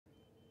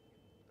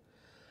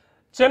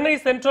Chennai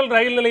central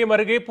ரயில் நிலையம்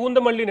அருகே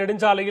பூந்தமல்லி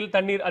நெடுஞ்சாலையில்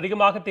தண்ணீர்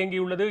அதிகமாக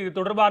தேங்கியுள்ளது. இது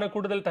தொடர்பான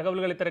கூடுதல்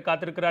தகவல்களை தர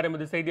காத்திருக்கிறார்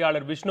எமது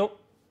செய்தியாளர் விஷ்ணு.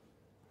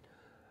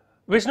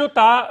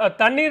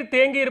 தண்ணீர்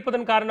தேங்கி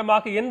இருப்பதன்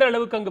காரணமாக எந்த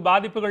அளவுக்கு அங்கு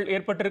பாதிப்புகள்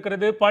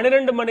ஏற்பட்டிருக்கிறது?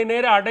 12 மணி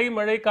நேர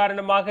அடைமழை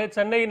காரணமாக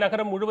சென்னை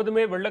நகரம்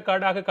முழுவதுமே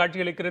வெள்ளக்காடாக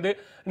காட்சியளிக்கிறது.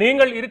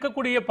 நீங்கள்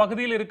இருக்கக்கூடிய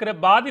பகுதியில் இருக்கிற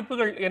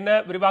பாதிப்புகள்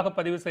என்ன? விரிவாக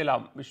பதிவு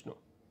செய்யலாம் விஷ்ணு.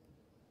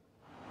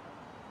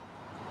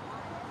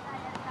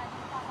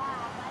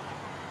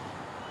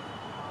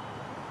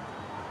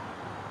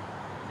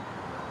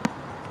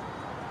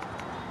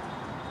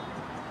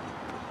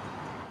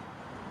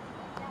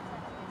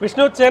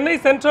 விஷ்ணு, சென்னை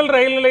சென்ட்ரல்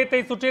ரயில் நிலையத்தை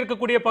சுற்றி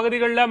இருக்கக்கூடிய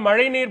பகுதிகளில்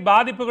மழைநீர்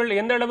பாதிப்புகள்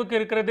எந்த அளவுக்கு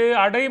இருக்கிறது?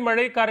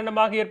 அடைமழை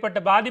காரணமாக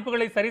ஏற்பட்ட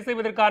பாதிப்புகளை சரி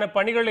செய்வதற்கான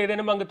பணிகள்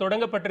ஏதேனும் அங்கு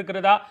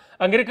தொடங்கப்பட்டிருக்கிறதா?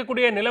 அங்கு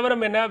இருக்கக்கூடிய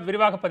நிலவரம் என்ன?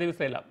 விரிவாக பதிவு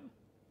செய்யலாம்.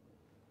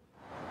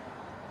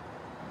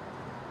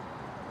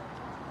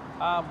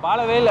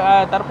 பாலவேல்,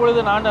 தற்பொழுது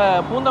நான்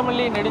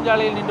பூந்தமல்லி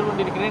நெடுஞ்சாலையில் நின்று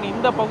கொண்டிருக்கிறேன்.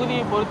 இந்த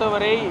பகுதியை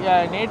பொறுத்தவரை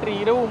நேற்று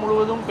இரவு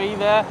முழுவதும்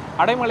பெய்த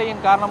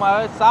அடைமழையின்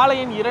காரணமாக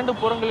சாலையின் 2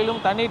 புறங்களிலும்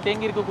தண்ணீர்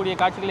தேங்கி இருக்கக்கூடிய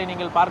காட்சிகளை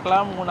நீங்கள்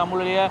பார்க்கலாம்.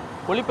 நம்முடைய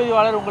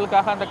ஒளிப்பதிவாளர்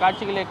உங்களுக்காக அந்த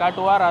காட்சிகளை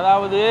காட்டுவார்.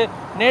 அதாவது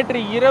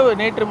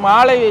நேற்று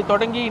மாலை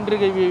தொடங்கி இன்று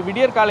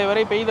விடியற்காலை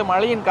வரை பெய்த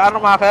மழையின்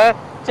காரணமாக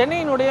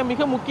சென்னையினுடைய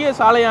மிக முக்கிய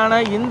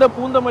சாலையான இந்த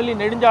பூந்தமல்லி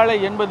நெடுஞ்சாலை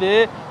என்பது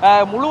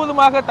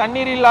முழுவதுமாக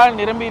தண்ணீரில்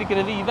நிரம்பி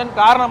இருக்கிறது. இதன்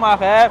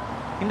காரணமாக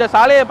இந்த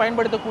சாலையை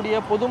பயன்படுத்தக்கூடிய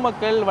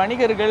பொதுமக்கள்,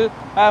 வணிகர்கள்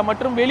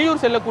மற்றும்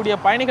வெளியூர் செல்லக்கூடிய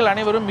பயணிகள்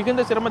அனைவரும்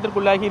மிகுந்த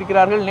சிரமத்திற்குள்ளாகி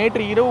இருக்கிறார்கள்.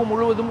 நேற்று இரவு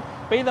முழுவதும்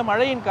பெய்த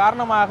மழையின்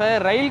காரணமாக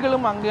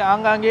ரயில்களும்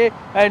ஆங்காங்கே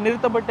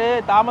நிறுத்தப்பட்டு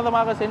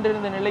தாமதமாக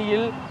சென்றிருந்த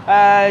நிலையில்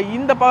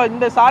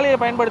இந்த சாலையை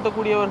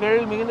பயன்படுத்தக்கூடியவர்கள்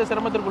மிகுந்த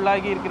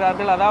சிரமத்திற்குள்ளாகி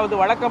இருக்கிறார்கள். அதாவது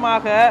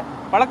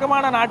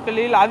வழக்கமான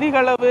நாட்களில் அதிக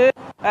அளவு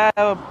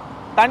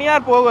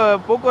தனியார்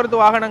போக்குவரத்து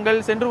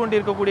வாகனங்கள் சென்று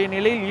கொண்டிருக்கக்கூடிய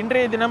நிலையில்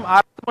இன்றைய தினம்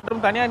அரசு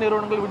மற்றும் தனியார்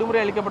நிறுவனங்கள்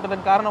விடுமுறை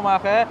அளிக்கப்பட்டதன்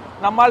காரணமாக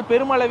நம்மால்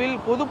பெருமளவில்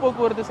பொது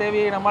போக்குவரத்து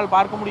சேவையை நம்மால்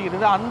பார்க்க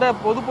முடிகிறது. அந்த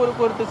பொது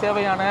போக்குவரத்து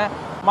சேவையான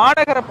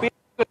மாநகர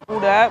பேருந்துகள்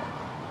கூட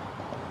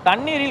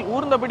தண்ணீரில்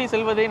ஊர்ந்தபடி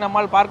செல்வதை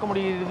நம்மால் பார்க்க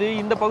முடிகிறது.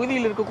 இந்த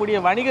பகுதியில் இருக்கக்கூடிய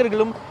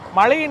வணிகர்களும்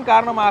மழையின்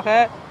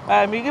காரணமாக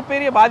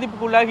மிகப்பெரிய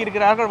பாதிப்புக்குள்ளாகி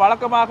இருக்கிறார்கள்.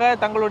 வழக்கமாக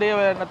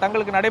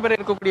தங்களுக்கு நடைபெற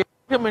இருக்கக்கூடிய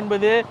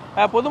என்பது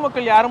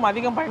பொதுமக்கள் யாரும்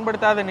அதிகம்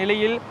பயன்படுத்தாத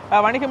நிலையில்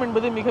வணிகம்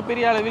என்பது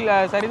மிகப்பெரிய அளவில்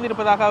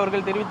சரிந்திருப்பதாக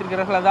அவர்கள்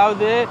தெரிவித்திருக்கிறார்கள்.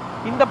 அதாவது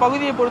இந்த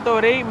பகுதியை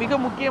பொறுத்தவரை மிக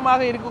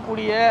முக்கியமாக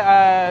இருக்கக்கூடிய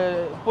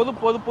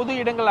பொது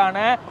இடங்களான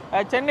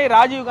சென்னை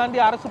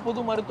ராஜீவ்காந்தி அரசு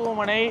பொது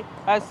மருத்துவமனை,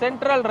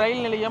 சென்ட்ரல்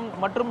ரயில் நிலையம்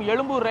மற்றும்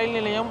எழும்பூர் ரயில்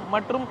நிலையம்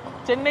மற்றும்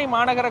சென்னை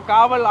மாநகர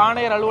காவல்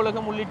ஆணையர்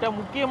அலுவலகம் உள்ளிட்ட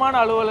முக்கியமான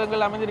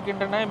அலுவலகங்கள்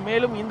அமைந்திருக்கின்றன.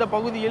 மேலும் இந்த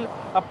பகுதியில்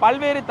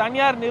பல்வேறு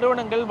தனியார்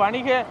நிறுவனங்கள்,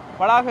 வணிக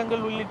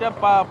வளாகங்கள்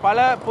உள்ளிட்ட பல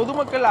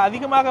பொதுமக்கள்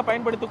அதிகமாக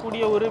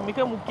பயன்படுத்தக்கூடிய ஒரு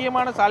மிக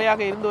முக்கியமான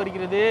சாலையாக இருந்து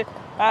வருகிறது.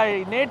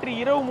 நேற்று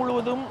இரவு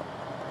முழுவதும்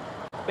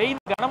பெய்த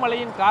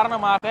கனமழையின்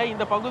காரணமாக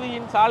இந்த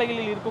பகுதியின்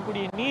சாலைகளில்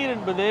இருக்கக்கூடிய நீர்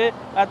என்பது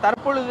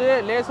தற்பொழுது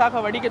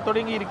லேசாக வடிக்க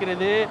தொடங்கி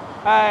இருக்கிறது.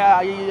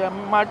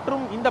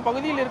 மற்றும் இந்த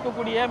பகுதியில்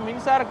இருக்கக்கூடிய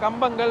மின்சார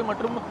கம்பங்கள்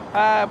மற்றும்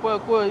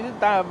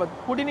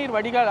குடிநீர்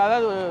வடிகால்,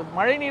 அதாவது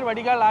மழைநீர்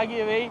வடிகால்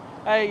ஆகியவை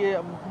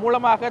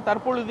மூலமாக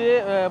தற்பொழுது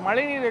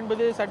மழைநீர்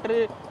என்பது சற்று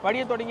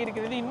வடிய தொடங்கி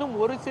இருக்கிறது. இன்னும்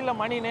ஒரு சில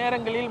மணி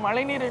நேரங்களில்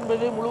மழைநீர்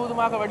என்பது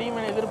முழுவதுமாக வடியும்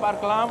என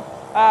எதிர்பார்க்கலாம்.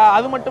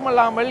 அது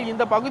மட்டுமல்லாமல்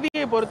இந்த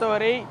பகுதியை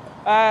பொறுத்தவரை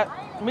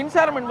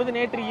மின்சாரம் என்பது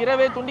நேற்று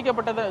இரவே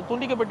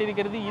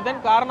துண்டிக்கப்பட்டிருக்கிறது. இதன்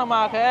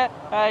காரணமாக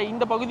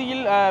இந்த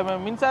பகுதியில்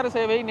மின்சார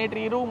சேவை நேற்று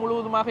இரவு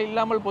முழுவதுமாக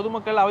இல்லாமல்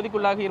பொதுமக்கள்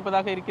அவதிக்குள்ளாக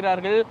இருப்பதாக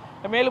இருக்கிறார்கள்.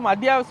 மேலும்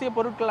அத்தியாவசிய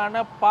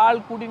பொருட்களான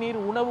பால்,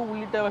 குடிநீர், உணவு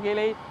உள்ளிட்ட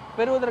வகைகளை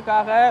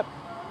பெறுவதற்காக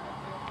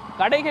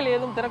கடைகள்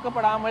ஏதும்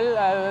திறக்கப்படாமல்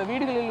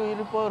வீடுகளில்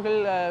இருப்பவர்கள்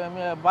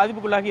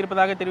பாதிப்புக்குள்ளாகி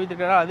இருப்பதாக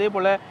தெரிவித்திருக்கிறார்கள். அதே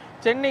போல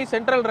சென்னை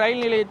சென்ட்ரல்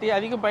ரயில் நிலையத்தை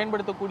அதிகம்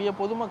பயன்படுத்தக்கூடிய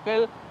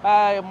பொதுமக்கள்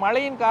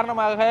மழையின்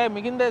காரணமாக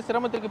மிகுந்த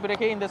சிரமத்திற்கு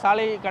பிறகே இந்த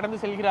சாலையை கடந்து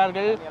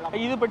செல்கிறார்கள்.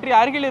 இது பற்றி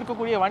அருகில்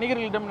இருக்கக்கூடிய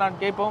வணிகர்களிடம்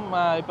நான் கேட்போம்.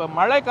 இப்போ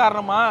மழை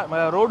காரணமா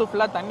ரோடு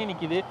ஃபுல்லா தண்ணி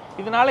நிற்கிது,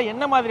 இதனால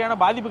என்ன மாதிரியான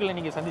பாதிப்புகளை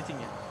நீங்க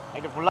சந்திச்சீங்க?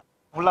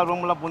 ஃபுல்லாக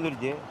ரூம்லாம்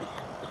பூந்துருச்சு,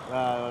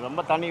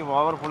 ரொம்ப தண்ணி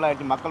ஓவர் ஃபுல்லாக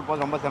ஆயிடுச்சு. மக்கள்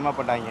போது ரொம்ப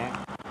சிரமப்பட்டாங்க,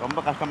 ரொம்ப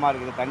கஷ்டமாக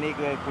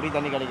இருக்குது. குடி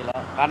தண்ணி கிடைக்கல,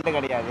 கரண்ட்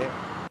கிடையாது,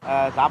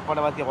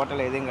 சாப்பாடு வசதி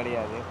ஹோட்டலில் எதுவும்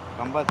கிடையாது,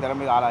 ரொம்ப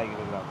சிரமம்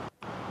ஆளாகிருக்கிறாங்க.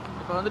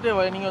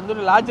 இப்போ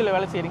நீங்கள் லாட்ஜில்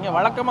வேலை செய்கிறீங்க.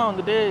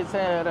 வழக்கமாக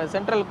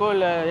சென்ட்ரலுக்கோ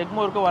இல்லை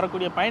எக்மோருக்கோ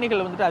வரக்கூடிய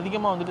பயணிகள்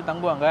அதிகமாக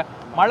தங்குவாங்க.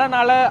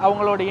 மழைனால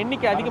அவங்களோட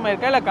எண்ணிக்கை அதிகமாக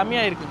இருக்கா இல்லை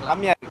கம்மியாக இருக்குங்களா?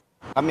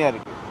 கம்மியாக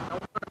இருக்கு.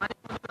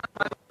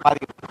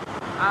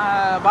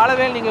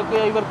 பாலவேல்,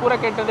 நீங்கள் இவர் கூற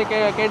கேட்டதை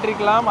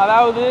கேட்டிருக்கலாம்.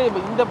 அதாவது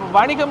இந்த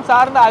வணிகம்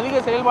சார்ந்த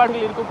அதிக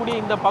செயல்பாடுகள் இருக்கக்கூடிய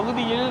இந்த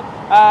பகுதியில்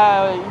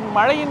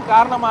மழையின்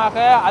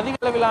காரணமாக அதிக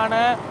அளவிலான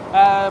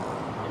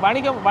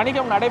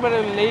வணிகம்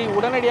நடைபெறவில்லை.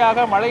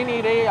 உடனடியாக மழை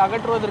நீரை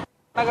அகற்றுவதற்கு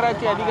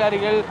நகராட்சி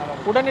அதிகாரிகள்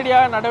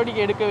உடனடியாக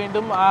நடவடிக்கை எடுக்க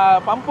வேண்டும்.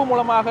 பம்பு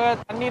மூலமாக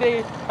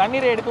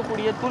தண்ணீரை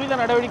எடுக்கக்கூடிய துரித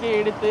நடவடிக்கையை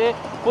எடுத்து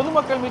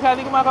பொதுமக்கள் மிக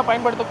அதிகமாக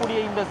பயன்படுத்தக்கூடிய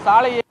இந்த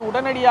சாலையை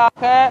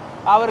உடனடியாக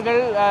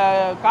அவர்கள்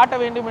காட்ட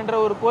வேண்டும் என்ற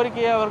ஒரு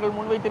கோரிக்கையை அவர்கள்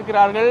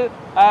முன்வைத்திருக்கிறார்கள்.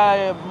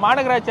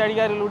 மாநகராட்சி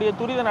அதிகாரிகளுடைய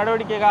துரித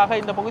நடவடிக்கைக்காக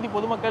இந்த பகுதி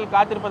பொதுமக்கள்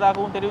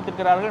காத்திருப்பதாகவும்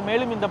தெரிவித்திருக்கிறார்கள்.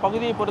 மேலும் இந்த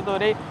பகுதியை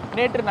பொறுத்தவரை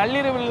நேற்று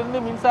நள்ளிரவிலிருந்து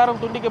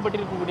மின்சாரம்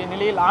துண்டிக்கப்பட்டிருக்கக்கூடிய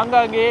நிலையில்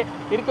ஆங்காங்கே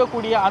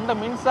இருக்கக்கூடிய அந்த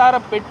மின்சார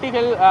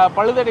பெட்டிகள்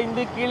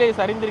பழுதடைந்து கீழே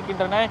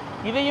சரிந்திருக்கின்றன.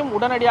 இதையும்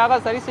உடனடியாக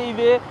சரி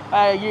செய்து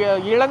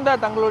இழந்த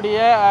தங்களுடைய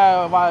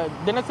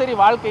தினசரி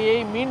வாழ்க்கையை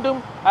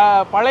மீண்டும்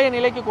பழைய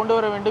நிலைக்கு கொண்டு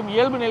வர வேண்டும்.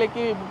 இயல்பு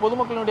நிலைக்கு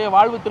பொதுமக்களுடைய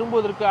வாழ்வு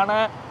திரும்புவதற்கான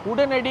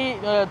உடனடி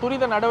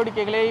துரித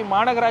நடவடிக்கைகளை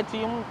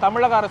மாநகராட்சியும்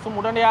தமிழக அரசும்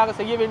உடனடியாக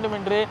செய்ய வேண்டும்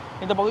என்று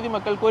இந்த பகுதி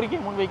மக்கள் கோரிக்கை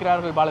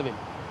முன்வைக்கிறார்கள். பாலவேல்,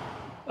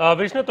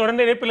 விஷ்ணு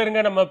தொடர்ந்து இணைப்பில்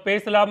இருங்க, நம்ம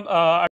பேசலாம்.